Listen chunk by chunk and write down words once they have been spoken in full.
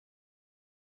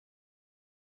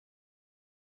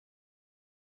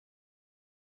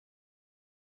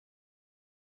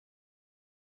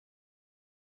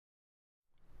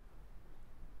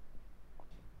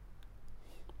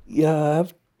Jeg har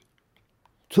haft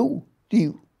 2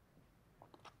 liv.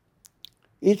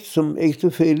 Et som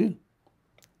ægtefælle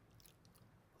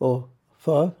og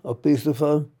far og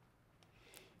bedstefar.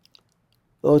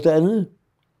 Og det andet,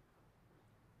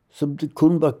 som det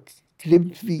kun var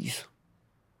glemtvis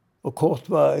og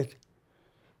kortvarigt,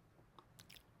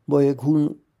 hvor jeg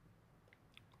kunne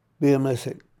være mig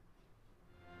selv.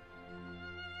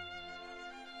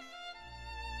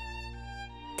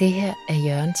 Det her er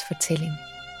Jørgens fortælling.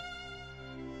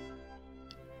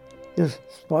 Jeg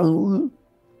sprang ud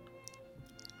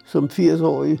som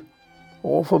 80-årig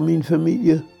over for min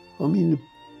familie og mine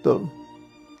børn.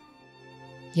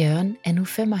 Jørgen er nu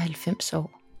 95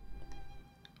 år.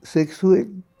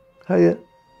 Seksuelt har jeg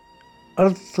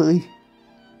aldrig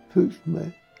følt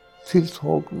mig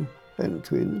tiltrukken af en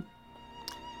kvinde.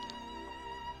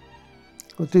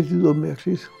 Og det lyder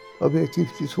mærkeligt at være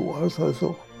gift i 52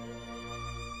 år.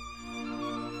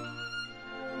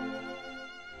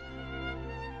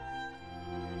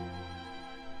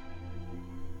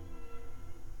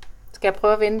 Skal jeg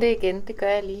prøve at vente igen? Det gør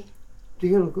jeg lige. Det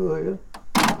kan du gøre, ja.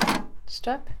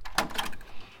 Stop.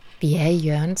 Vi er i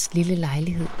Jørgens lille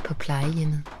lejlighed på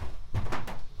plejehjemmet.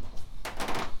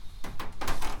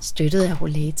 Støttet af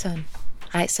rollatoren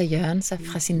rejser Jørgen sig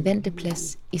fra sin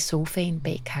venteplads i sofaen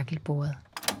bag kakkelbordet.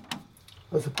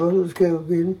 Og så børnene skal jo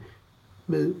vende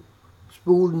med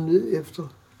spolen ned efter.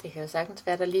 Det kan jo sagtens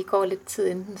være, at der lige går lidt tid,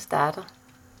 inden den starter.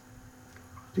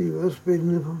 Det er jo også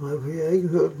spændende for mig, for jeg har ikke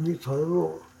hørt den i 30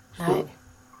 år. Nej.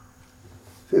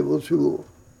 25 år.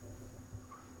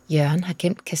 Jørgen har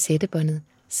gemt kassettebåndet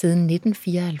siden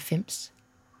 1994.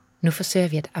 Nu forsøger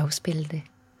vi at afspille det.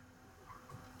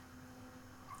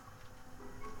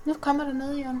 Nu kommer der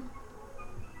noget, Jørgen.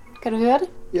 Kan du høre det?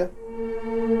 Ja.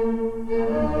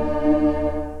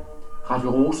 Radio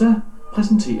Rosa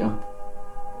præsenterer.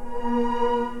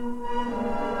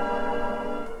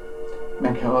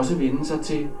 Man kan også vende sig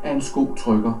til, at en sko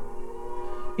trykker.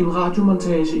 En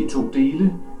radiomontage i 2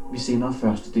 dele. Vi sender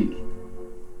første del.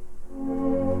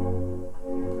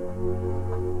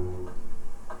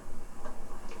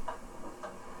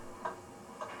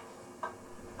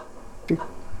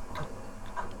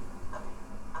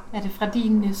 Er det fra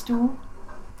din stue?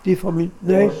 Det er fra min...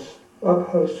 Nej. Vores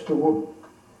opholdsstue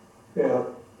er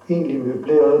egentlig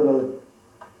møbleret med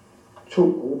 2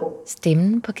 grupper.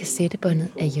 Stemmen på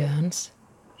kassettebåndet er Jørgens,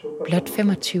 blot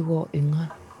 25 år yngre.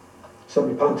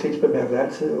 Som i parentes bemærket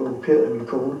altid er okkuperet af min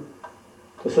kone,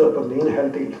 der sidder på den ene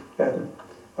halvdel af den,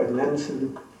 og i den anden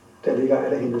side, der ligger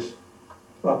alle hendes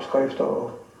opskrifter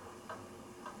og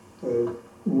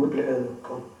ugeblade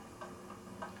og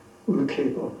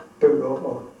udklip og bøger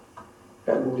og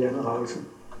alt muligt andet rejse.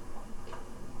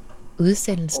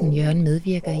 Udsendelsen Jørgen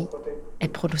medvirker i er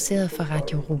produceret for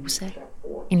Radio Rosa,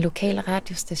 en lokal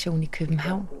radiostation i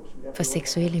København for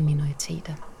seksuelle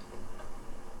minoriteter.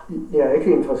 Jeg er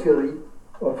ikke interesseret i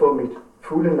at få mit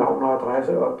fulde navn og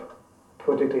adresse op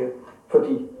på det der,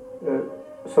 fordi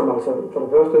som altså for det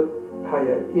første har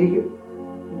jeg ikke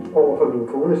over for min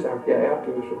kone sagt, at jeg er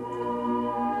bøsse.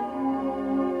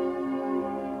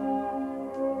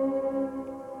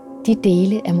 De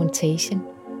dele af montagen,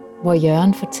 hvor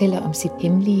Jørgen fortæller om sit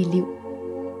hemmelige liv,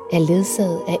 er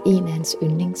ledsaget af en af hans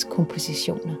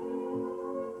yndlingskompositioner.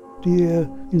 Det er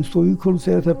en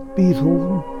strygekoncert af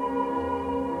Beethoven.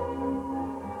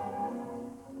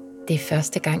 Det er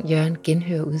første gang Jørgen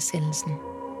genhører udsendelsen.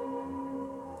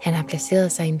 Han har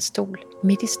placeret sig i en stol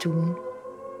midt i stuen.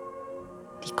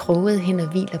 De krogede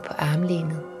hænder hviler på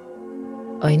armlænet.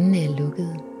 Øjnene er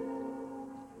lukkede.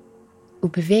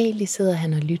 Ubevægeligt sidder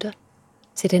han og lytter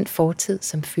til den fortid,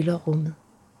 som fylder rummet.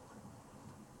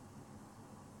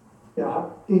 Jeg har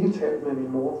ikke talt med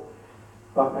min mor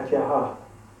om, at jeg har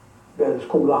været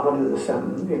skruet anderledes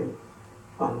sammen end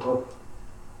andre.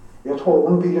 Jeg tror,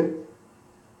 hun ville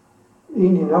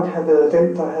egentlig nok have været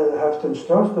den, der havde haft den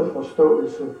største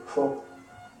forståelse for,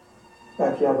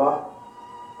 at jeg var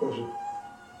bøsse.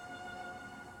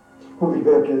 Hun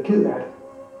ville være blevet ked af det.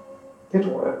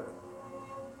 Det tror jeg.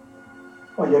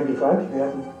 Og jeg ville for alt i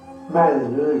verden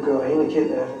meget nødig gøre hende ked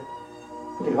af det.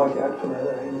 For det holdt jeg alt for meget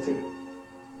af hende til.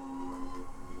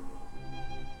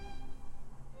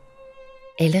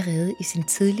 Allerede i sin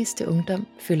tidligste ungdom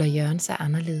føler Jørgen sig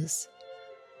anderledes.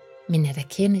 Men at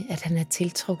erkende, at han er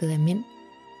tiltrukket af mænd,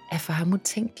 er for ham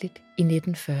utænkeligt i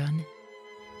 1940'erne.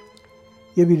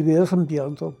 Jeg ville være som de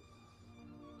andre.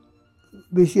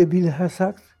 Hvis jeg ville have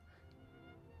sagt,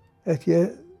 at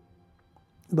jeg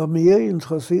var mere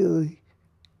interesseret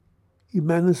i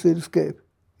mandens selskab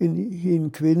end i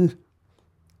en kvinde,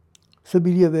 så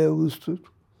ville jeg være udstødt.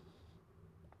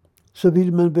 Så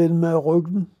ville man vende mig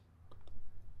ryggen.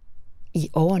 I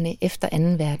årene efter 2.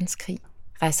 verdenskrig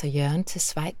rejser Jørgen til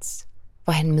Schweiz,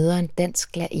 hvor han møder en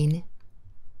dansk lærerinde.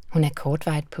 Hun er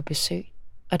kortvarigt på besøg,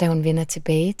 og da hun vender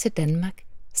tilbage til Danmark,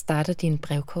 starter de en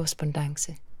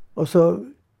brevkorrespondance. Og så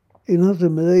ender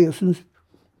det med, at jeg synes,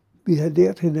 vi har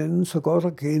lært hinanden så godt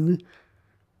at kende,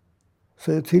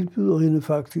 så jeg tilbyder hende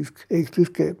faktisk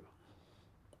ægteskab.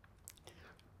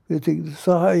 Jeg tænkte,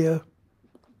 så har jeg...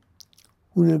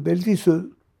 Hun er vældig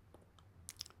sød.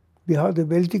 Vi har det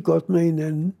vældig godt med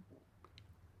hinanden.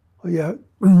 Og jeg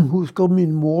husker, at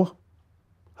min mor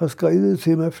har skrevet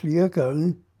til mig flere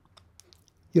gange.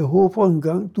 Jeg håber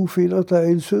engang, du finder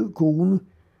dig en sød kone,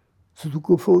 så du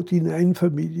kan få din egen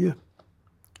familie.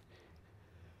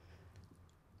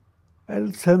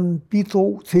 Alt sammen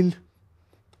bidrog til,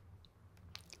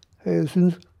 at jeg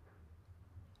synes,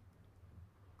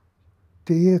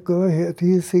 det jeg gør her,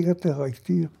 det er sikkert det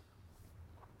rigtige.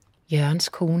 Jørgens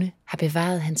kone har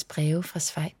bevaret hans breve fra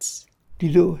Schweiz.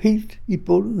 De lå helt i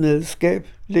bunden af et skab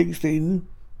længst inde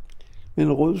med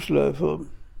en rød sløjfe om.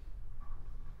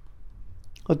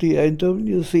 Og det er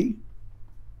ejendommeligt at se,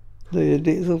 når jeg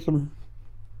læser dem.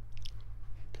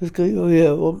 Der skriver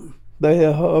jeg om, hvad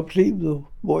jeg har oplevet,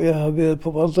 hvor jeg har været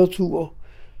på vandretur,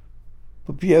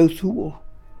 på bjergtur.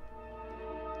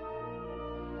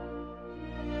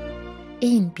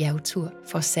 En bjergtur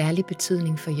får særlig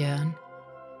betydning for Jørgen.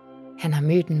 Han har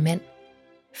mødt en mand,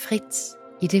 Fritz,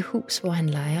 i det hus, hvor han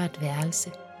lejer et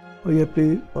værelse. Og jeg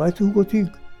blev ret hurtigt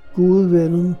gode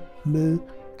venner med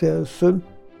deres søn.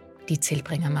 De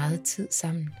tilbringer meget tid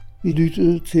sammen. Vi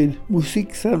lyttede til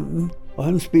musik sammen, og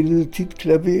han spillede tit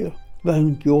klaver, hvad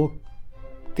han gjorde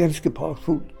ganske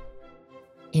pragtfuldt.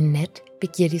 En nat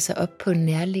begiver de sig op på en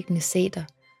nærliggende sæter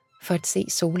for at se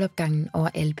solopgangen over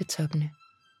Alpetoppene.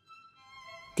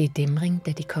 Det er dæmring,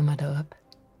 da de kommer derop.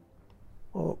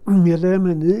 Og jeg lagde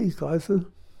mig ned i græsset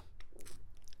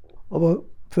og var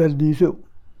faldet i søvn.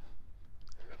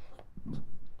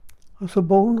 Og så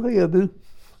vågnede jeg ved,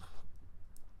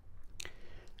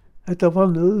 at der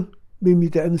var noget ved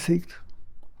mit ansigt.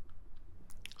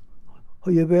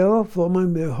 Og jeg værger for mig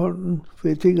med hånden, for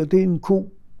jeg tænker, det er en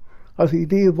ko. Altså i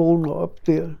det, jeg vågner op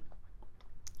der.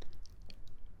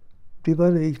 Det var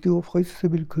det ikke. Det var Fritz, der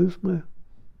ville kysse mig.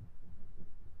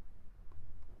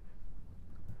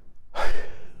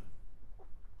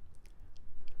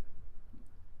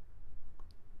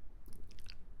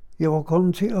 Jeg var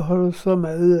kommet til at holde så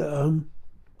meget af ham.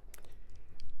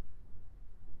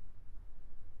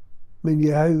 Men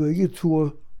jeg har jo ikke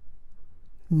turde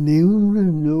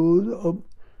nævne noget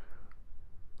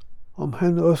om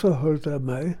han også holdt af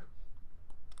mig.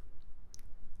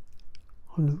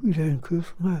 Og nu ville han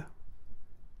kysse mig.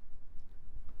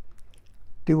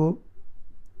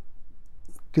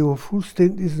 Det var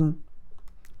fuldstændig sådan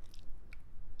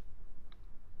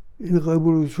en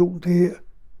revolution, det her.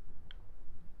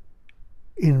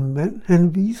 En mand,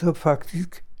 han viser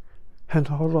faktisk, han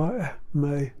holder af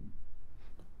mig.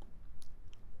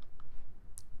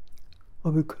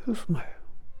 Og vil kysse mig.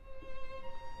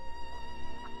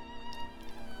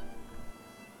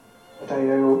 Da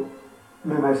jeg jo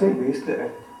med mig selv vidste,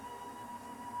 at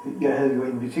jeg havde jo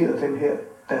inviteret den her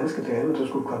danske dame, der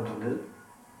skulle komme derned,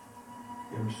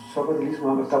 jamen, så var det ligesom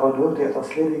om, at der var noget der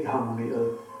slet ikke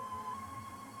harmonerede.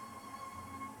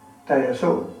 Da jeg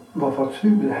så, hvor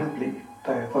fortvivlet han blev,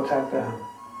 da jeg fortalte ham,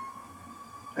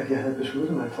 at jeg havde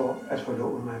besluttet mig for at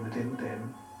forlove mig med denne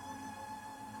dame,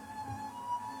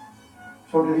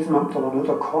 så var det ligesom om, der var noget,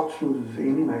 der kortsluttede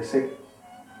inde i mig selv.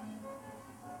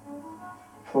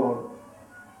 For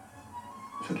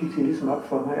så gik det ligesom op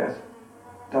for mig, at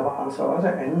der var altså også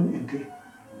andet end det,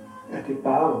 at det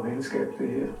bare var venskab, det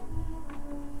her.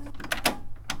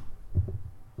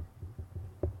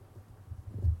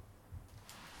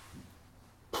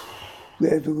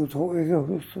 Ja, du kan tro, jeg kan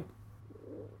huske det.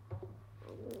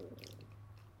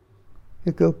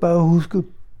 Jeg kan jo bare huske,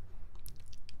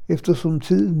 eftersom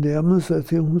tiden nærmede sig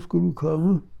til, at hun skulle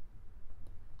komme,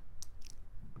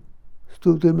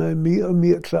 stod det mig mere og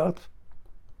mere klart,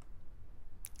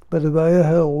 hvad det var, jeg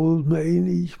havde rodet mig ind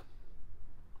i.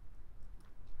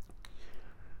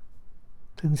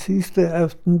 Den sidste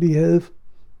aften, vi havde,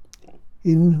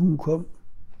 inden hun kom,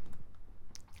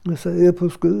 og sad jeg på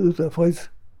skødet af Fritz,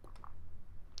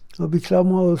 og vi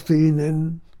klamrede os til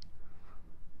hinanden,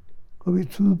 og vi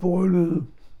tudbrølede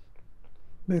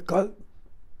med græd.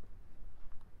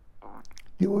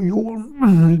 Det var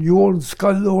jorden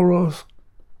skred over os.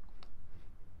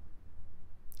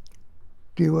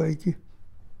 Det var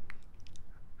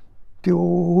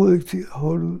overhovedet ikke til at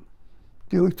holde ud.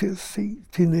 Det var ikke til at se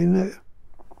til en ende af.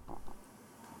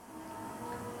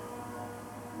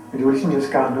 Men det var ligesom, jeg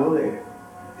skar noget af.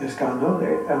 Jeg skar noget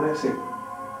af mig selv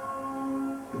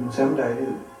i den samme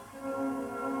lejlighed.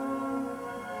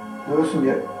 Noget, som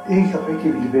jeg ikke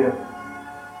rigtig ville være.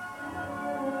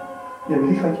 Jeg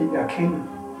ville ikke rigtig erkende,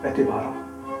 at det var der.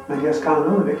 Men jeg skar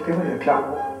noget væk, det var jeg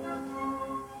klar over.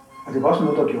 Og det var også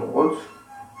noget, der gjorde rundt.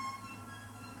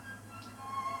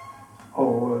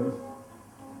 Og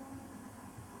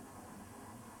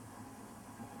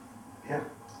ja,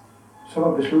 så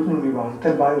var beslutningen,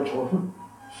 den var jo truffet.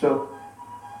 Så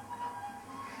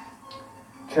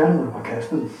terningen var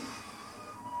kastet.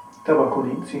 Der var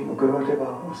kun én ting at gøre, det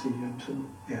var at sige, jamen sådan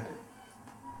er det.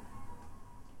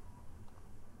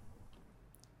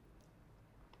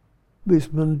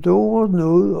 Hvis man lover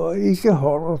noget og ikke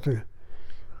holder det,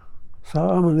 så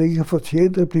har man ikke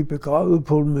fortjent at blive begravet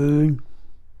på en møding.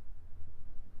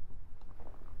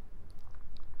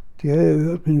 Det har jeg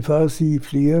hørt min far sige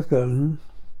flere gange.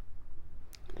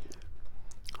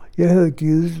 Jeg havde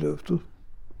givet løftet.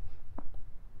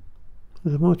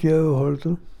 Og så måtte jeg jo holde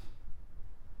det.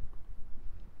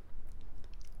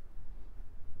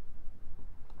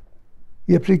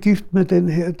 Jeg blev gift med den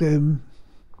her dame.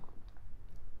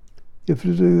 Jeg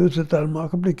flyttede jo til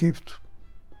Danmark og blev gift.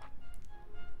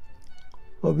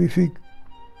 Og vi fik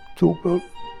 2 børn.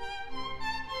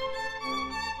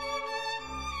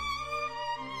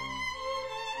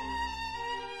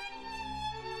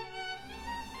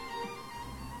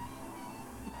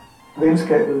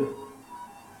 Venskabet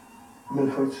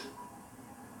med Fritz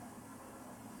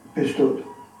bestod.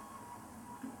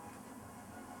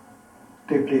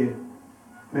 Det blev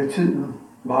med tiden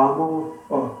varmere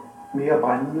og mere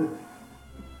brændende.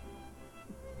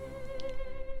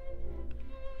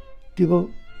 Det var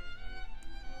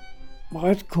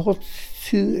ret kort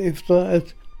tid efter,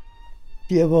 at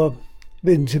jeg var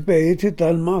vendt tilbage til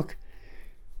Danmark,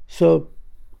 så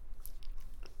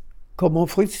kommer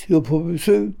Fritz jo på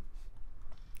besøg.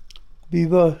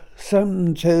 Vi var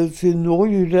sammen taget til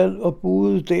Nordjylland og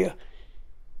boede der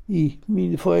i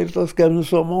mine forældres gamle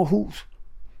sommerhus.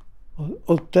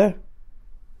 Og der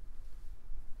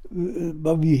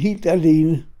var vi helt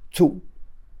alene, 2,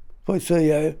 Fritz og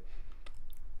jeg.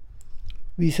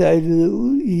 Vi sejlede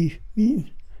ud i min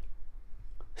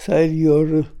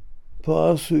sejljotte på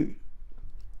Arsø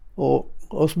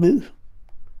og smed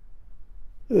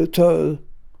tøjet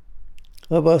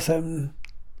og var sammen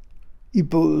i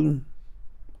båden.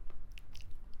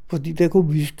 Fordi der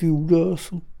kunne vi skjule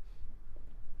os.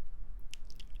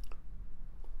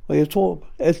 Og jeg tror,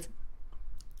 at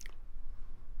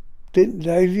den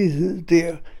lejlighed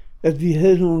der, at vi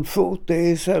havde nogle få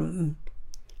dage sammen,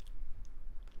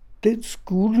 den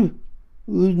skulle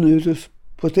udnyttes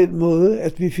på den måde,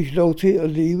 at vi fik lov til at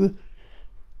leve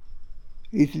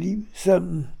et liv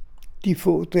sammen. De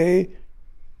få dage,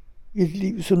 et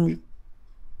liv, som jeg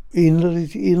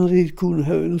inderligt kunne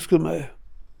have ønsket mig.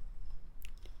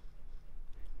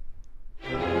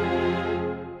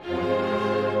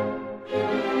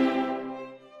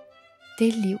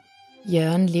 Det liv,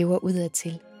 Jørgen lever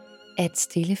udadtil, er et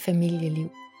stille familieliv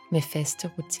med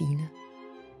faste rutiner.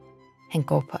 Han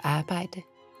går på arbejde,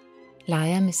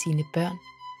 leger med sine børn,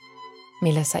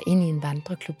 melder sig ind i en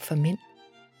vandreklub for mænd.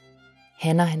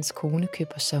 Han og hans kone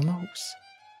køber sommerhus.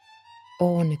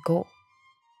 Årene går.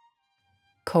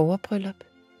 Kobberbryllup,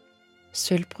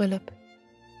 sølvbryllup,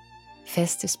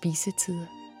 faste spisetider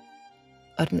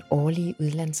og den årlige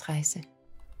udlandsrejse.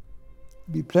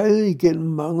 Vi plejede igennem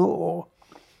mange år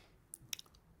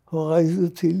at rejse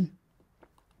til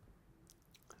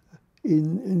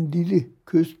en lille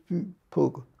kystby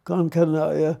på Gran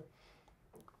Canaria.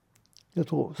 Jeg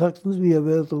tror sagtens, vi har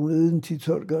været dernede en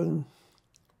 10-12 gange.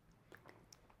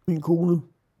 Min kone,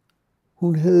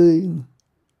 hun havde en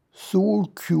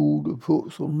solkjole på,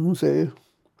 som hun sagde.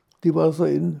 Det var så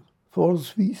en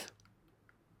forholdsvis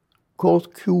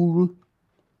kort kjole,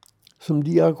 som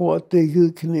lige akkurat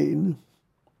dækkede knæene.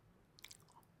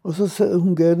 Og så sad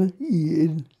hun gerne i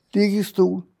en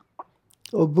liggestol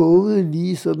og vågede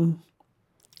lige sådan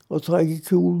og trække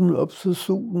kjolen op, så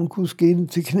solen kunne skinne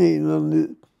til knæene og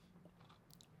ned.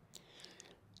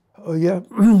 Og jeg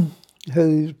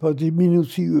havde et par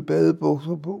diminutive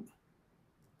badebukser på,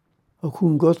 og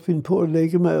kunne godt finde på at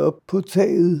lægge mig op på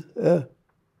taget af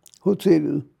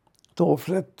hotellet. Der var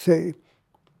fladt tag,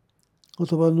 og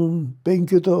der var nogle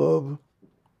bænke deroppe.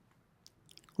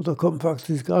 Og der kom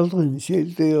faktisk aldrig en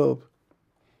sjæl deroppe.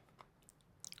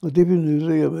 Og det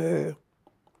benyttede jeg mig af.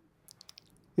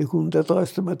 Jeg kunne da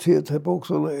driste mig til at tage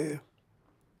bukserne af.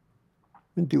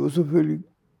 Men det var selvfølgelig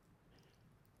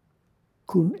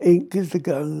kun enkelte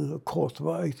gange og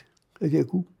kortvarigt, at jeg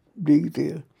kunne ligge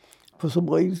der. For som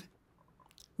regel,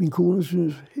 min kone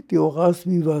synes, det var rart,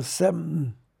 vi var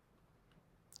sammen.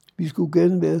 Vi skulle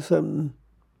gerne være sammen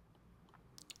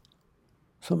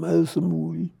så meget som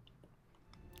muligt.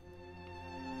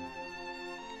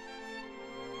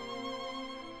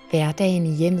 Hverdagen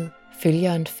i hjemmet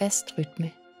følger en fast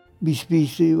rytme. Vi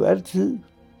spiste jo altid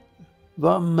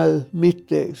varm mad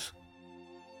middags,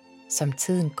 Som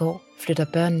tiden går, flytter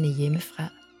børnene hjemmefra.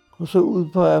 og så ud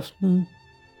på aftenen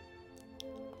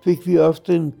fik vi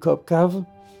ofte en kop kaffe,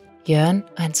 Jørgen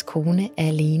og hans kone er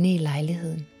alene i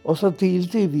lejligheden. og så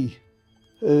delte vi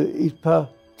et par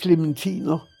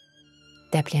clementiner.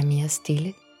 Der bliver mere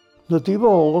stille. Når det var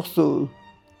overstået,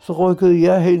 så rykkede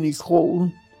jeg hen i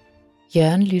krogen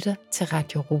Jørgen lytter til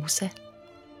Radio Rosa.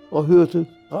 og hørte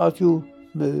radio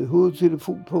med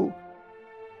hovedtelefon på.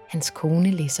 Hans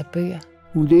kone læser bøger.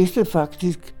 Hun læste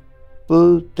faktisk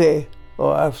både dag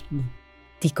og aften.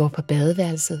 De går på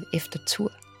badeværelset efter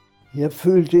tur. Jeg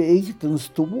følte ikke den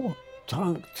store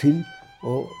trang til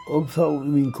at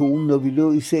omfavne min kone, når vi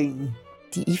lå i sengen.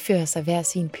 De ifører sig hver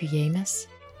sin pyjamas.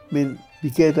 Men vi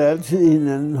gav da altid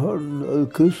hinanden hånden og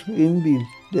et kys, inden vi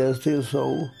lagde os til at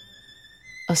sove.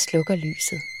 Og slukker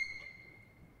lyset.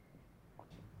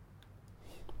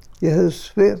 Jeg havde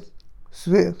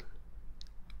svært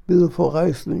ved at få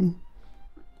rejsning.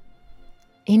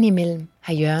 Indimellem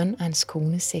har Jørgen og hans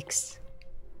kone sex.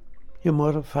 Jeg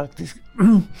måtte faktisk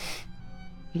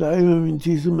lege med min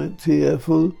tissemand, til jeg havde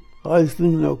fået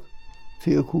rejsning nok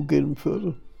til at kunne gennemføre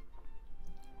det.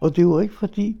 Og det var ikke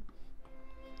fordi,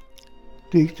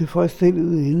 det ikke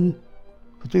tilfredsstillede hende,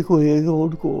 for det kunne jeg ikke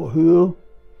undgå at høre,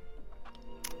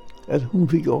 at hun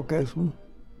fik orgasme.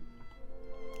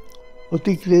 Og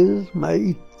det glædede mig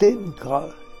i den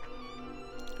grad,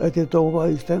 at jeg dog var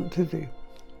i stand til det.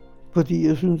 Fordi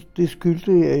jeg synes, det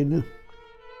skyldte jeg hende.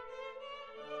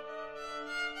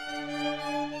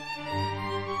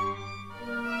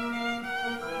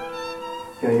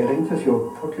 Ja, jeg længtes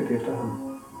jo frygteligt efter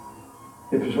ham.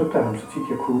 Jeg besøgte ham så tit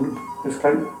jeg kunne. Jeg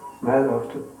skrev meget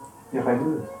ofte. Jeg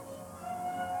ringede.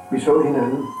 Vi så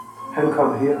hinanden. Han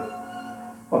kom her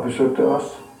og besøgte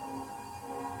os.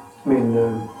 Men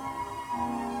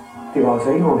det var altså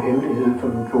ikke nogen hemmelighed for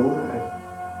min kone,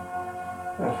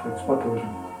 at Fritz var død.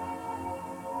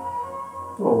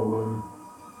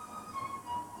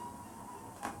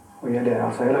 Og jeg lagde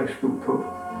altså heller ikke skjul på,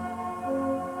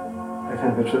 at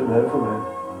han betød meget for mig.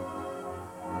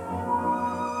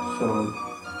 Så,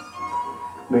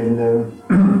 men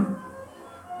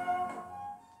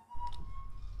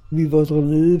Vi var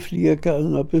dernede flere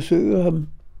gange og besøgte ham.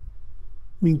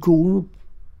 Min kone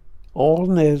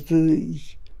overnattede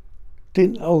i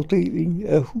den afdeling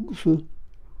af huset,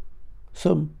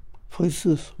 som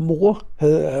Fritz's mor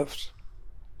havde haft.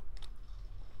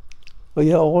 Og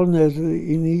jeg overnattede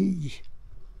inde i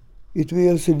et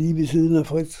værelse lige ved siden af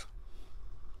Fritz.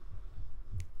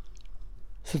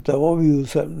 Så der var vi jo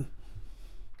sammen.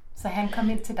 Så han kom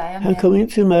ind til dig og Han kom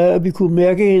ind til mig, og vi kunne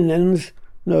mærke hinandens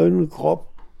nøgne krop.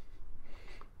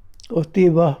 Og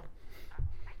det var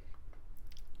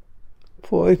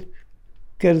for et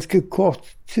ganske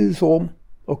kort tidsrum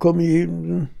at komme i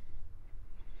himlen.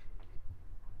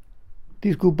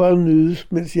 De skulle bare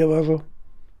nydes, mens jeg var der.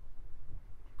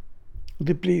 Og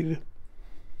det blev det.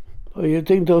 Og jeg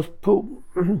tænkte også på,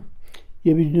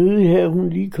 jeg ville nødig have, at hun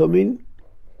lige kom ind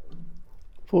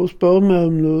for at spørge mig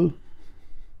om noget.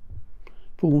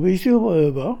 For hun vidste jo, hvor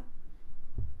jeg var.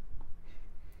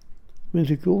 Men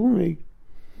det gjorde hun ikke.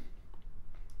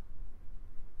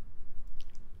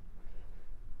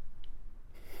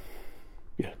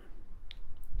 Ja.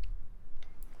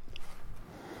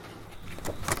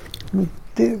 Men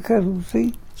der kan du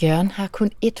se. Jørgen har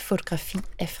kun ét fotografi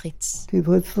af Fritz. Det er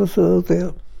Fritz, der sidder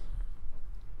der.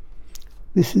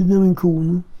 Ved siden af min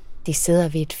kone. De sidder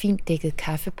ved et fint dækket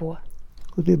kaffebord.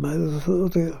 Og det er mig, der sidder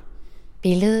der.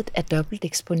 Billedet er dobbelt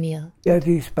eksponeret, Ja,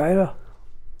 det er spejler.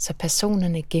 så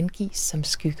personerne gengives som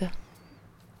skygger.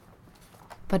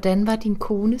 Hvordan var din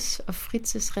kones og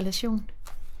Fritz's relation?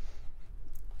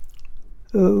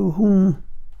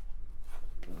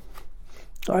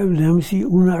 Jeg vil nærmest sige,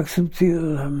 hun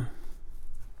accepterede ham.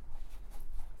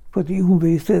 Fordi hun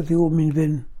vidste, at det var min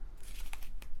ven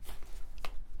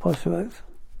fra Schweiz.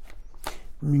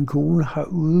 Min kone har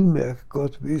udmærket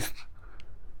godt vidst,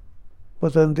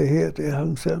 hvordan det her det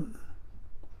hang sammen.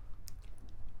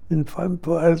 Men frem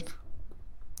på alt,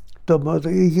 der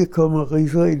måtte ikke komme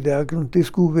ridser i lærken. Det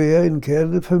skulle være en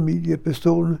kernefamilie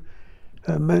bestående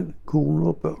af mand, kone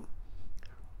og børn.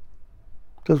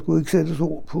 Der skulle ikke sættes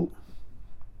ord på.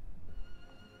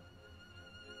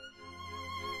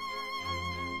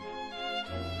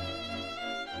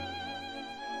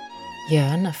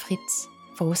 Jørgen og Fritz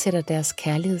fortsætter deres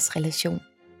kærlighedsrelation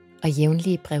og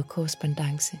jævnlige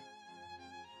brevkorrespondance.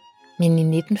 Men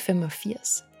i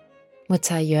 1985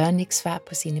 modtager Jørgen ikke svar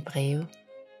på sine breve.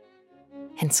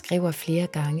 Han skriver flere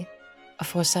gange og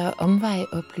får så af omveje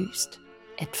oplyst,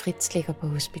 at Fritz ligger på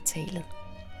hospitalet.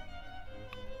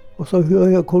 Og så hører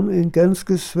jeg kun en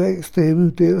ganske svag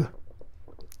stemme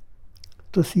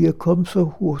der siger, kom så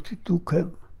hurtigt du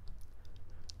kan.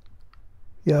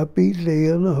 Jeg har bedt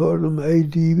lægerne holde mig i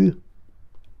live,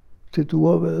 til du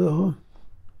har været her.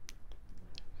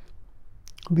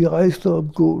 Vi rejste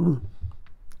omgående,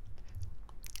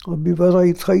 og vi var der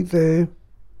i 3 dage.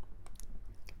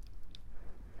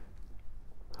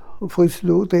 Og Fritz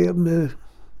lå der med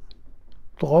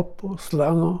drop og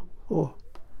slanger og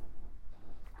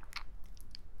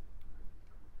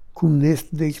kunne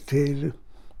næsten ikke tale.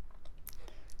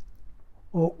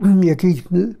 Og jeg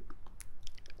gik ned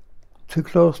til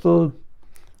klosteret,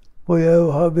 hvor jeg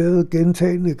jo har været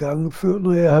gentagne gange før,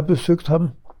 når jeg har besøgt ham.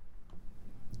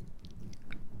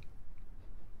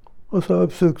 Og så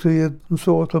opsøgte jeg den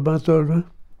sorte Madonna.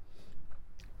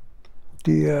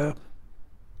 Det er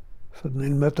sådan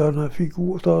en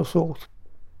Madonna-figur, der er sort.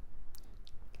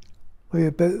 Og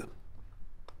jeg bad,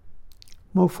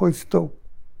 må Fritz dog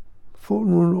få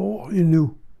nogle år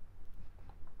endnu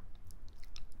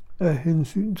af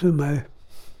hensyn til mig.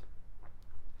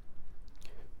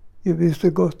 Jeg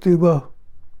vidste godt, det var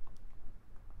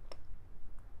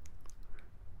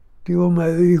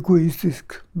meget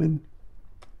egoistisk, men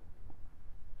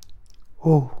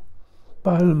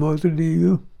bare han måtte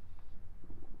leve.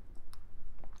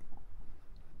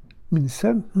 Min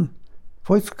sanden,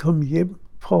 Fritz kom hjem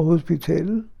fra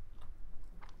hospitalet,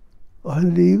 og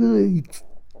han levede i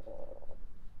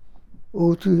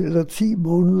 8 eller 10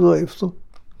 måneder efter.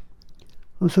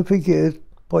 Og så fik jeg et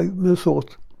brev med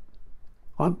sort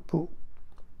rand på.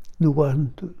 Nu var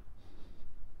han død.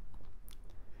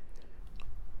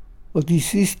 Og de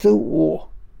sidste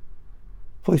ord,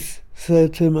 Fritz sagde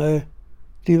til mig,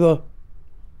 det var,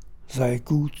 sei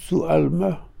gut zu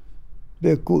Alma,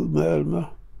 vær god med Alma.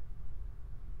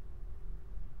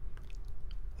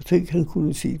 Og tænk, han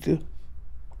kunne sige det.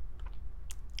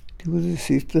 Det var det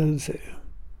sidste, han sagde.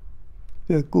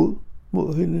 Vær god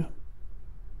mod hende.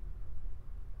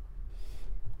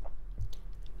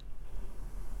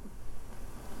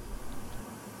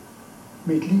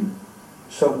 Mit liv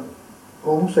som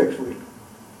homoseksuel,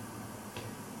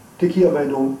 det giver mig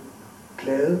nogle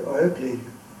glade øjeblikke.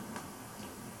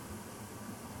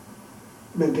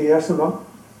 Men det er som om,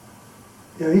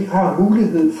 jeg ikke har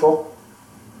mulighed for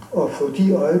at få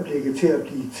de øjeblikke til at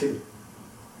blive til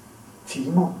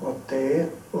timer og dage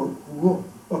og uger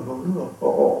og måneder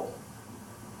og år.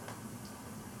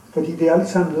 Fordi det er alt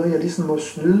sammen noget, jeg ligesom må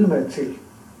snyde mig til.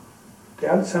 Det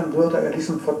er alt sammen noget, der er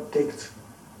ligesom fordækt.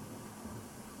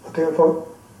 Og derfor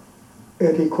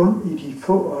er det kun i de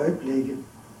få øjeblikke,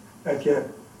 at jeg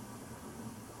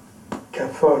kan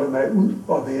folde mig ud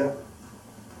og være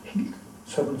helt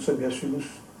sådan, som jeg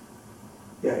synes,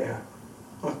 jeg er.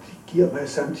 Og det giver mig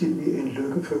samtidig en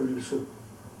lykkefølelse,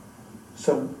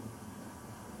 som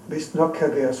vist nok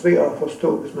kan være svær at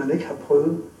forstå, hvis man ikke har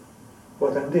prøvet,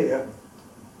 hvordan det er.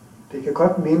 Det kan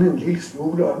godt minde en lille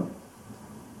smule om,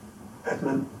 at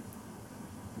man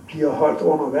bliver holdt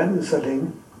under vandet så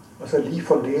længe, og så lige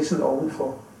får næsen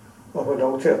ovenfor, og får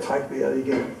lov til at trække vejret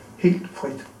igen, helt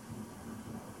frit.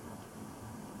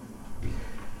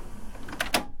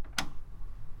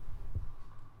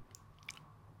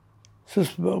 Så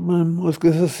spørger man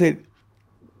måske sig selv,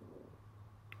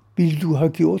 ville du have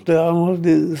gjort det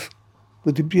anderledes?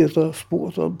 Og det bliver der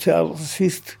spurgt om til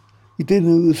allersidst i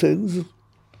denne udsendelse.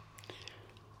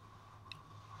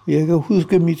 Jeg kan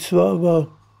huske, at mit svar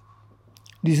var,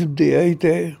 ligesom det er i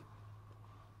dag.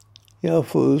 Jeg har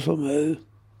fået så meget.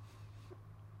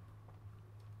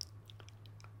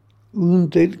 Uden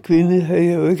den kvinde havde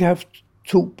jeg jo ikke haft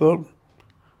 2 børn,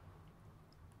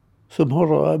 som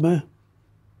holder af mig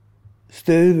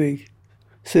stadigvæk,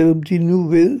 selvom de nu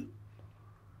ved,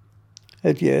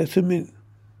 at jeg er til mænd.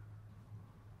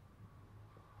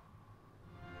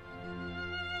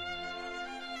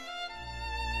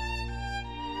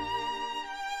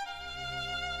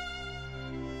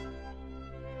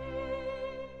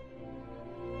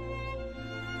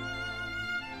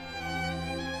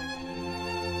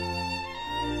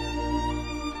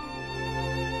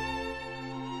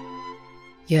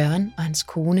 Jørgen og hans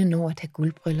kone når at have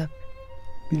guldbryllup.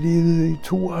 Vi levede i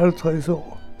 52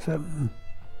 år sammen.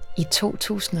 I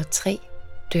 2003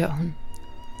 dør hun.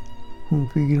 Hun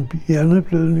fik en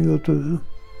hjerneblødning og døde.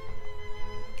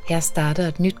 Her starter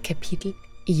et nyt kapitel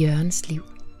i Jørgens liv.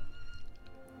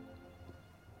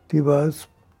 Det var et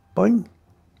spring,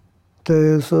 da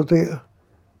jeg så der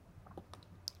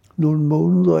nogle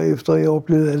måneder efter, jeg var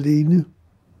blevet alene,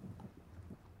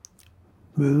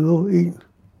 møder en,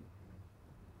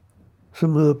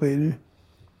 som hedder Benny.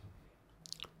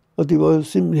 Og det var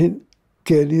simpelthen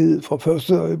kærlighed fra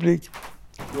første øjeblik.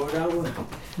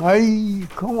 Nej,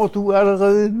 kommer du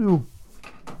allerede nu?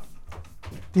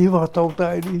 Det var dog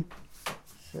dejligt.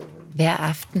 Hver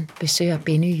aften besøger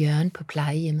Benny Jørgen på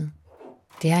plejehjemmet.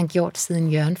 Det har han gjort, siden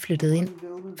Jørgen flyttede ind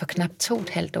for knap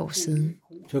 2,5 år siden.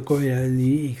 Så går jeg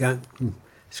lige i gang.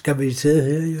 Skal vi sidde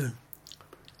her, Jørgen?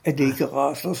 Er det ikke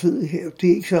rart at sidde her?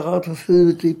 Det er ikke så rart at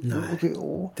sidde det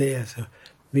derovre. Det er så.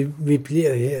 Vi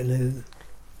bliver hernede.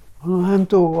 Og når han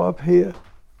dukker op her,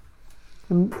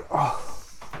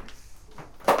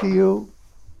 det er jo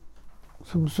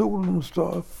som solen står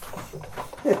op.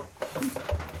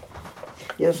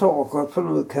 Jeg sover godt for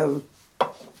noget kaffe.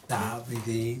 Der har vi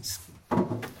det eneste.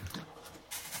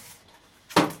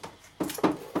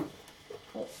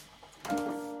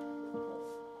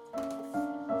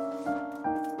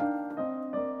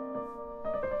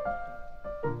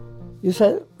 Jeg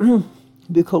sad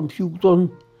ved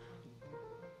computeren,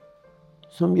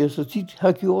 som jeg så tit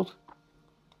har gjort,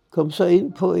 kom så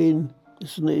ind på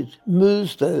sådan et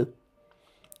mødested,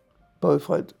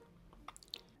 Boyfriend.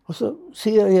 Og så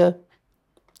ser jeg,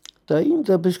 der er en,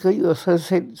 der beskriver sig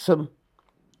selv som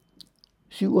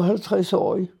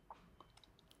 57-årig,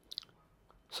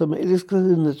 som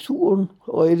elskede naturen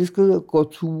og elskede at gå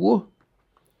ture,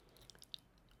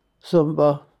 som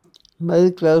var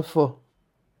meget glad for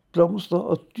blomster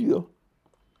og dyr.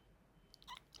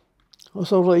 Og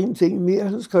så var der en ting mere,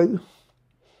 han skrev,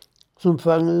 som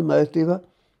fangede mig. Det var,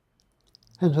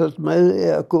 han holdt meget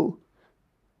af at gå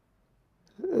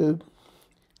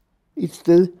et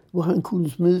sted, hvor han kunne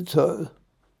smide tøjet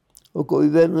og gå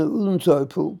i vandet uden tøj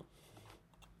på.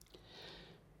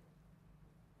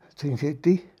 Jeg tænkte,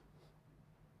 det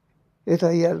er der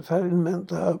i hvert fald en mand,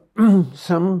 der har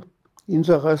samme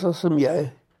interesser som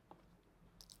jeg.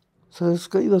 Så jeg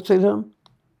skriver til ham,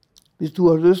 hvis du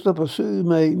har lyst at besøge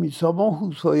mig i mit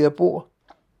sommerhus, hvor jeg bor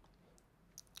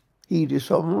hele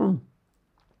sommeren,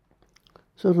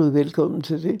 så er du velkommen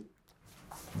til det.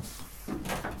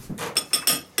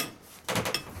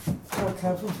 Så er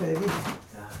kaffen færdig.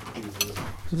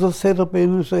 Så sætter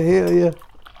Benny sig her, og jeg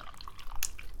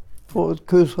får et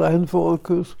kys, og han får et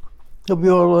kys. Og vi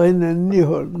holder hinanden i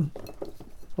hånden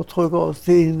og trykker os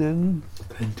til hinanden.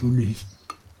 Panduli.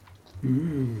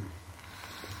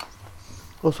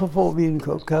 Og så får vi en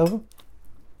kop kaffe.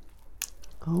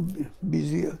 Og vi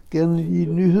ser gerne i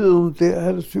nyhederne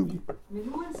der 6:30.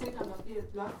 Men uanset om der bliver et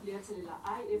blot flertal eller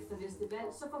ej efter næste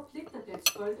valg, så forpligter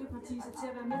Dansk Folkeparti sig til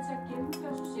at være med til at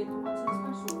gennemføre Socialdemokratiets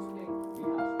pensionsplan.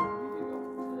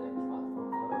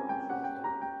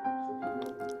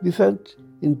 Vi fandt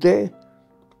en dag,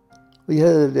 og jeg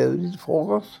havde lavet lidt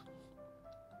frokost.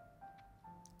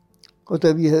 Og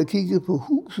da vi havde kigget på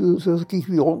huset, så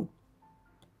gik vi rundt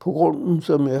på grunden,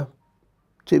 som er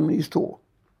temmelig stor.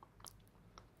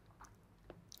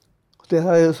 Og der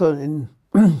har jeg sådan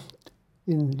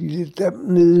en lille dam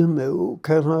nede med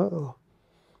åkanner,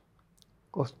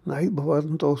 og nej, hvor var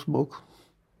den dog smuk.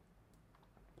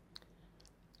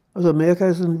 Og så mærker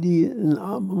jeg sådan lige en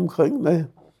arm omkring mig,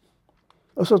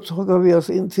 og så trykker vi os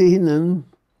ind til hinanden.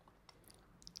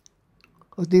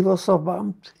 Og det var så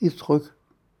varmt et tryk.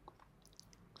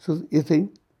 Så jeg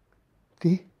tænkte,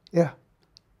 det er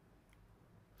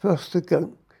første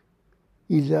gang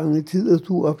i lange tid, at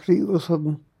du oplever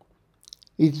sådan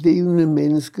et levende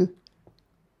menneske,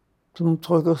 som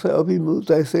trykker sig op imod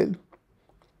dig selv.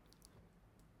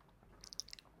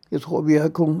 Jeg tror, vi har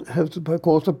kun haft et par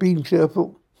korte bilklæder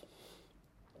på.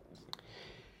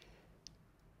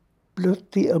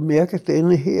 Blot det at mærke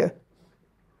denne her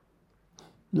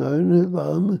nøgne,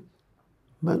 varme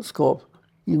mandskrop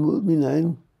imod min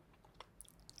egen,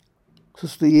 så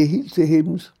steg jeg helt til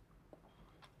himmels.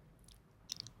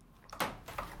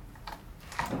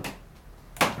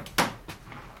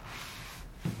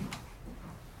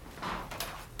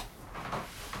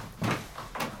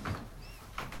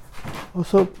 Og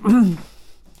så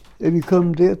er vi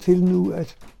kommet dertil nu,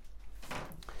 at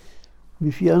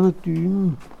vi fjerner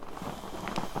dynen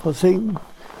fra sengen,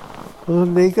 og så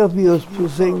lægger vi os på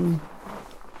sengen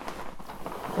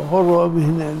og holder op med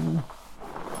hinanden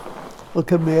og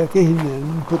kan mærke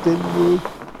hinanden på den måde.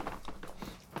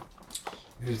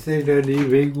 Vi stiller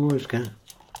lige væk, måske.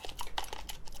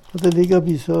 Og der ligger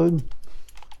vi så en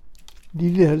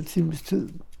lille halv times tid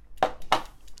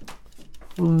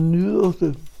og nyder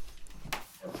det.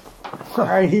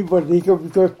 Ej, hvor ligger vi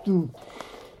godt, du.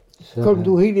 Kom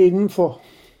du helt indenfor?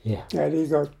 Ja. Ja, det er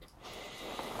godt.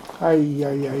 Ej.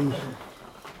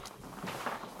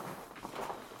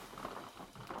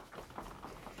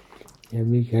 Ja,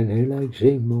 vi kan heller ikke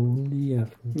se månen i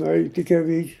aften. Nej, det kan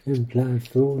vi ikke. Den plejer at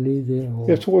stå lige derovre.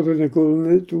 Jeg tror, den er gået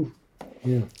ned, du.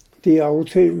 Ja. Det er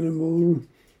aftagende månen.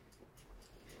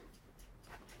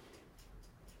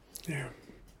 Ja.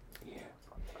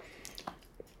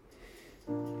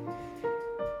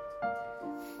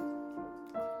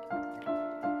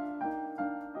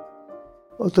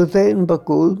 Og da dagen var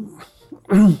gået,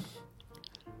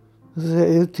 så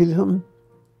sagde jeg til ham,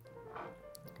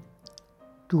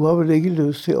 du har vel ikke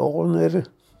lyst til at overnatte?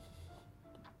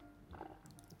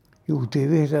 Jo, det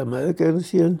vil jeg da meget gerne,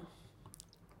 siger han.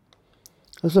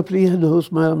 Og så blev han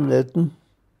hos mig om natten.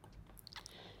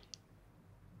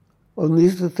 Og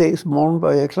næste dags morgen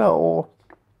var jeg klar over,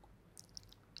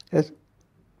 at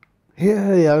her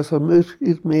havde jeg altså mødt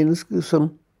et menneske,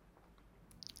 som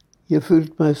jeg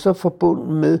følte mig så forbundet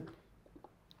med,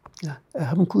 at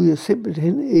ham kunne jeg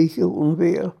simpelthen ikke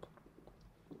undvære.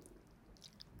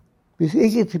 Hvis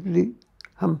ikke det blev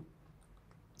ham,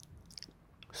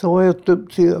 så var jeg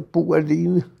dømt til at bo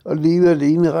alene og leve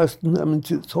alene resten af min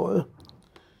tid, tror jeg.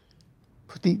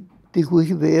 Fordi det kunne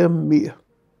ikke være mere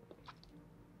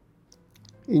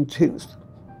intenst.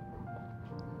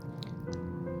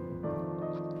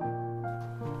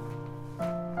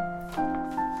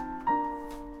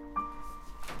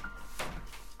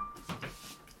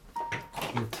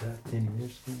 Jeg tager den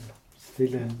næsten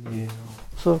stille ned.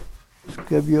 Så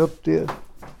skal vi op der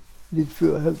lidt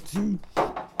før 9:30.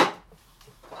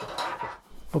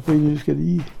 Og Benny skal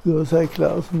lige gøre sig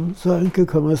klar, så han kan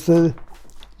komme afsted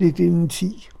lidt inden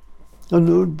 10 og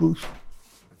nå en bus.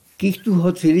 Gik du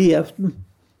hertil i aften?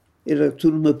 Eller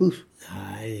tog du med bus?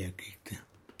 Nej, jeg gik der.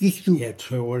 Gik du? Jeg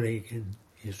tror det ikke.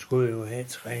 Jeg skulle jo have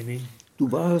træning. Du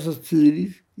var her så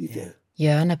tidligt i dag.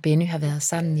 Jørgen og Benny har været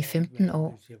sammen i 15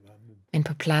 år, men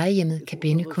på plejehjemmet kan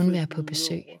Benny kun være på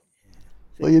besøg.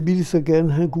 Og jeg ville så gerne,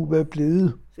 at han kunne være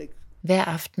blevet. Hver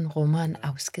aften rummer en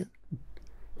afsked.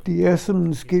 Det er som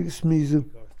en skilsmisse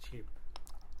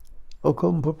at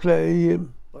komme på plejehjem,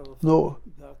 når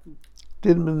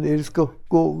den, man elsker,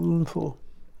 går udenfor.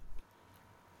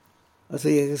 Altså,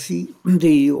 jeg kan sige, det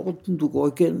er i orden, du går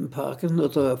igennem parken, når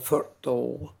der er folk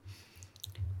derovre.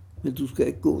 Men du skal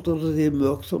ikke gå der, når det er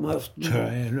mørkt om aftenen. Tør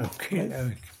jeg nok heller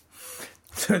ikke.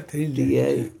 Så det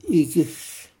er ikke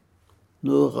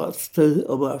noget ret sted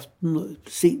om aftenen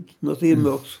sent, når det er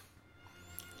mørkt.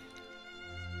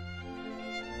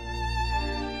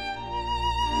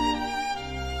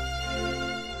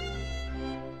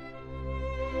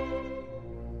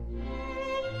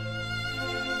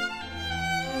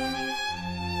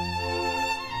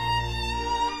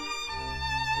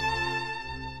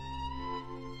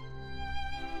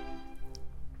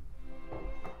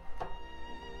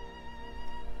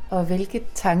 Og hvilke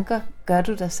tanker gør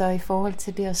du dig så i forhold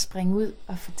til det at springe ud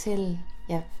og fortælle,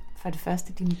 ja, for det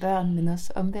første dine børn, men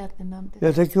også omverdenen om det?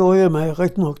 Ja, der gjorde jeg mig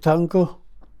rigtig nok tanker,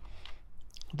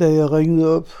 da jeg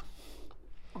ringede op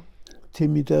til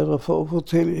min datter for at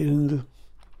fortælle hende det.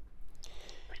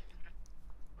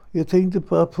 Jeg tænkte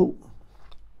bare på,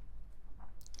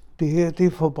 det her, det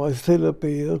er for mig selv at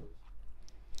bære.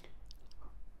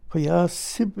 For jeg har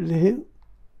simpelthen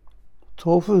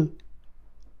truffet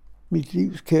mit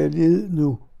livs kærlighed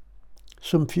nu,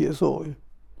 som 80-årig.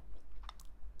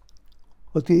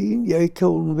 Og det er en, jeg ikke kan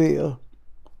undvære.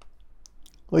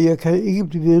 Og jeg kan ikke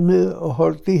blive ved med at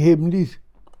holde det hemmeligt.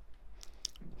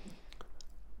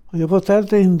 Og jeg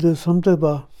fortalte hende det, som det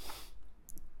var.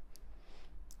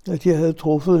 At jeg havde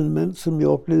truffet en mand, som jeg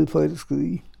oplevede forelsket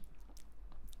i.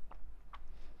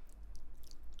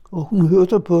 Og hun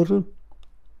hørte på det.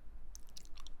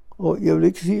 Og jeg vil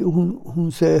ikke sige, at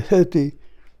hun sagde, at det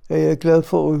er jeg glad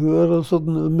for at høre det og sådan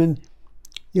noget, men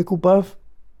jeg kunne bare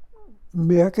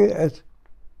mærke, at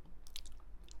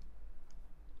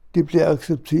det blev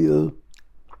accepteret.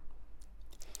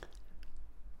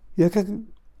 Jeg kan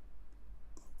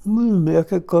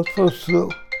udmærket godt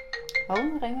forstå. Og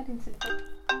nu ringer din telefon.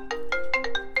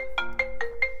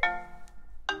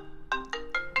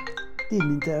 Det er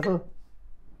min datter.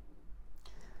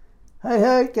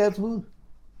 Hej, Gertrud.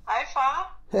 Hej,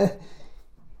 far.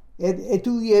 Er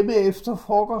du hjemme efter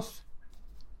frokost?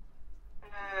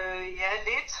 Ja,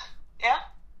 lidt. Ja.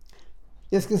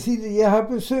 Jeg skal sige det, jeg har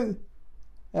besøg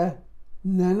af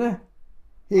Nana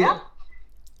her, Ja.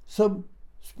 som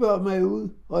spørger mig ud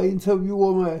og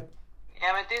interviewer mig.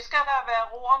 Jamen, det skal der være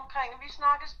ro omkring. Vi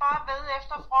snakkes bare ved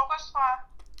efter frokost, far.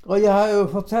 Og jeg har jo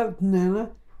fortalt Nana,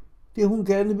 det hun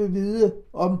gerne vil vide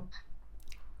om,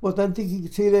 hvordan det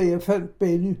gik til, at jeg fandt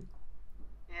Benny.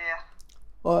 Ja.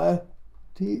 Og at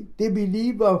det vi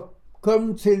lige var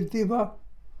kommet til, det var,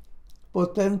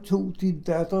 hvordan tog din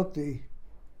datter det?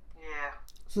 Ja.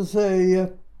 Så sagde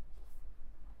jeg,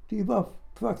 det var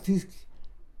faktisk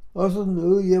også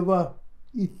noget, jeg var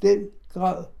i den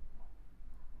grad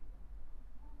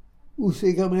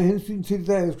usikker med hensyn til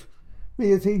det. Men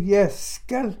jeg tænkte, jeg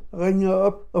skal ringe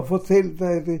op og fortælle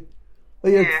dig det. Og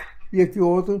jeg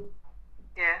gjorde det.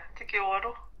 Ja, det gjorde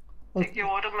du. Det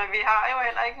gjorde du, men vi har jo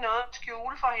heller ikke noget at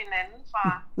skjule for hinanden,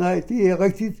 far. Nej, det er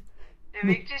rigtigt. Det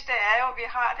vigtigste er jo, at vi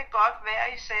har det godt hver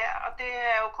især, og det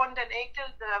er jo kun den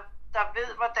enkelte, der ved,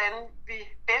 hvordan vi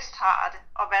bedst har det,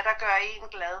 og hvad der gør en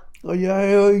glad. Og jeg har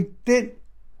jo i den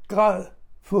grad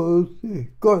fået det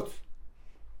godt.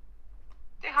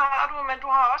 Det har du, men du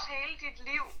har også hele dit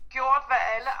liv gjort, hvad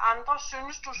alle andre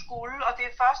synes, du skulle, og det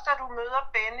er først, da du møder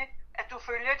Benny, at du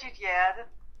følger dit hjerte.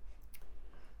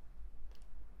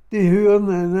 Det hører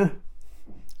Nana.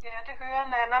 Ja, det hører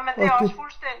Nana, men det er også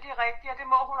fuldstændig rigtigt, og det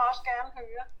må hun også gerne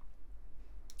høre.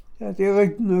 Ja, det er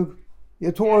rigtigt nok.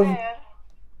 Jeg tror, ja, det er det.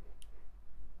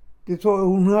 Det tror jeg,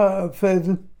 hun har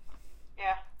fattet.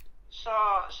 Ja,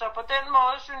 så på den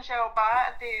måde synes jeg jo bare,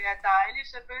 at det er dejligt.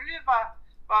 Selvfølgelig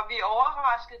var vi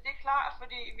overrasket, det er klart,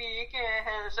 fordi vi ikke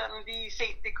havde sådan lige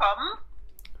set det komme.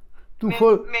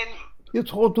 Men jeg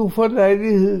tror, du får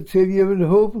lejlighed til, jeg vil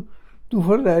håbe, du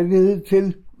får lejlighed til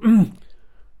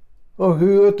at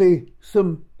høre det,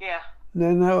 som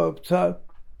Nana optager.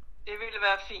 Det ville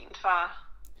være fint,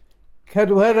 far. Kan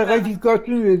du have det rigtig godt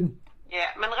med den? Ja,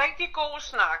 men rigtig god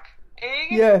snak,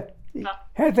 ikke? Ja,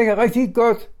 ha' det rigtig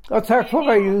godt, og tak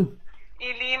for ringet. I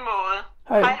lige måde.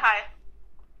 Hej, hej.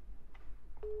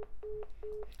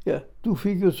 Ja, du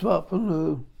fik jo svar på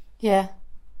noget. Ja.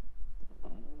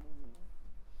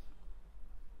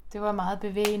 Det var meget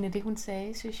bevægende, det hun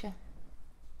sagde, synes jeg.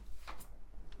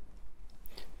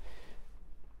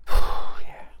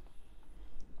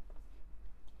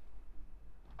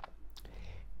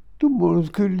 Du må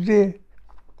undskylde det.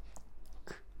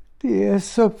 Det er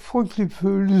så frygteligt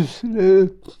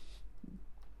følelsesladet.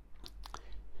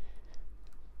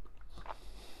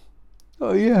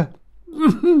 Og jeg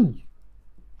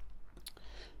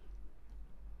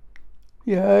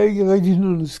har ikke rigtig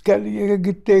nogen skal, jeg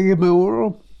kan dække mig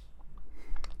under.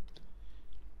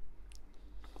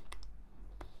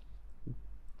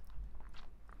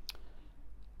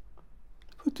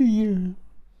 Fordi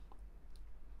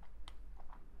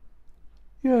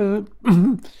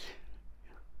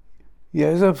jeg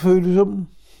er så følsom.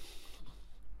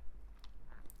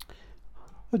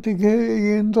 Og det kan jeg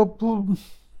ikke ændre på.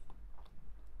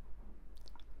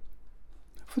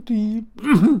 Fordi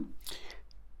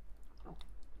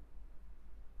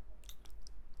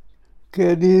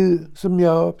kærlighed, som jeg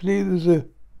har oplevet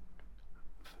det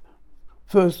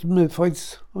først med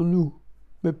Fritz og nu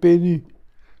med Benny,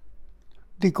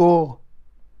 det går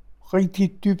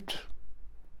rigtig dybt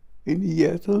ind i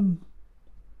hjertet.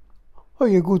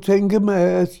 Og jeg kunne tænke mig,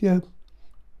 at jeg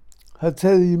har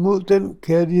taget imod den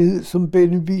kærlighed, som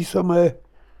Benny viser mig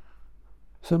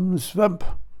som en svamp.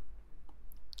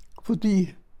 Fordi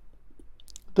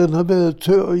den har været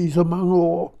tør i så mange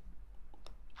år.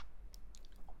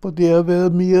 For det har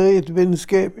været mere et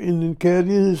venskab end en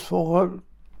kærlighedsforhold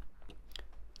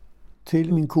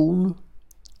til min kone.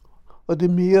 Og det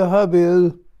mere har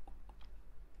været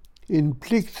en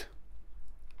pligt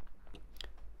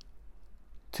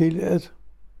til at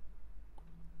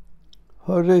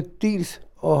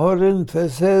holde en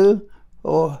facade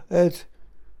og at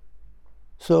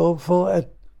sørge for, at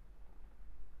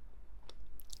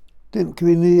den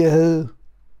kvinde, jeg havde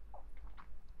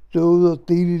lovet at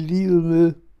dele livet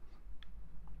med,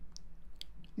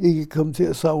 ikke kom til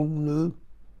at savne noget.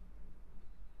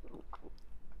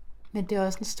 Men det er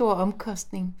også en stor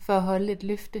omkostning for at holde et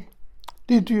løfte.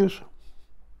 Det er dyrt.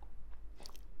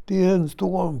 Det er en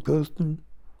stor omkostning.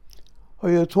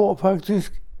 Og jeg tror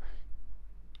faktisk,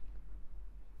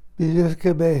 hvis jeg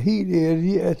skal være helt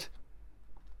ærlig, at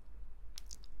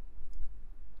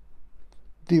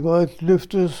det var et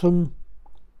løfte, som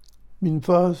min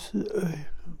far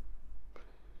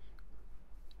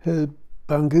havde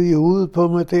banket i hovedet på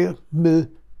mig der med,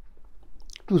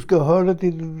 du skal holde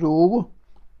det, du lover.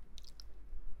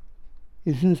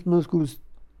 Jeg synes, man skulle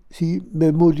sige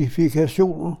med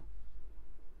modifikationer.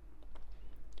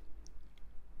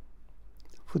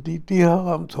 Fordi det har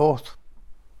ramt hårdt.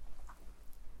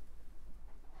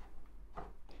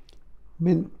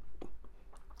 Men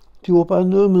det var bare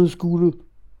noget, man skulle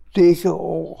dække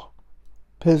over.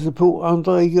 Passe på,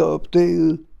 andre ikke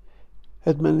opdagede,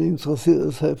 at man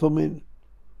interesserede sig for mænd.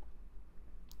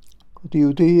 Og det er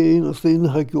jo det, jeg inderst inde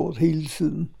har gjort hele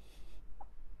tiden.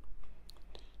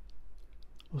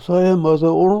 Og så har jeg måttet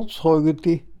undertrykke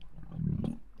det,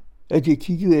 at jeg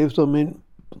kiggede efter mænd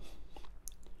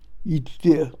i de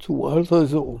der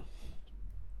 52 år.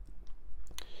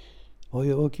 hvor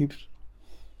jeg var gift.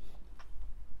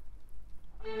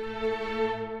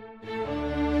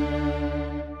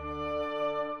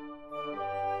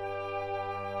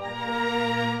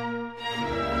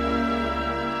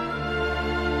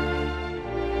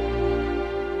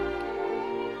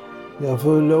 Jeg har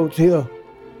fået lov til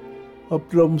at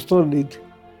blomstre lidt,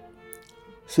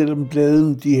 selvom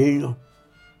bladene de hænger.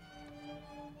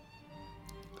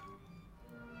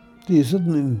 Det er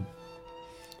sådan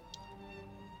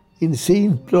en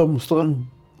sen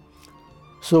blomstring,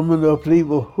 som man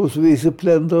oplever hos visse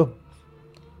planter.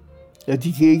 Ja,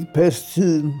 de kan ikke passe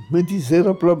tiden, men de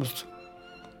sætter blomst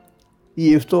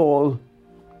i efteråret.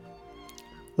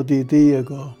 Og det er det, jeg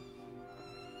gør.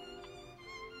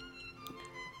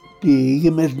 Det er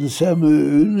ikke med den samme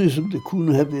ynde, som det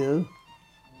kunne have været.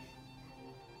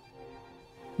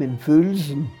 Men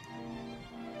følelsen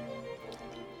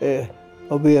af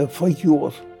at være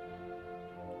frigjort,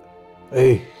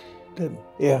 den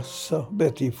er så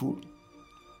værdifuld.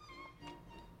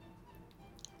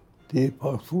 Det er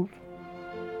pragtfuldt.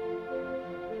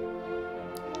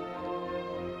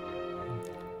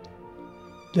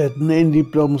 Lad den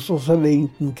endelig blomstre, så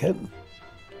længe den kan.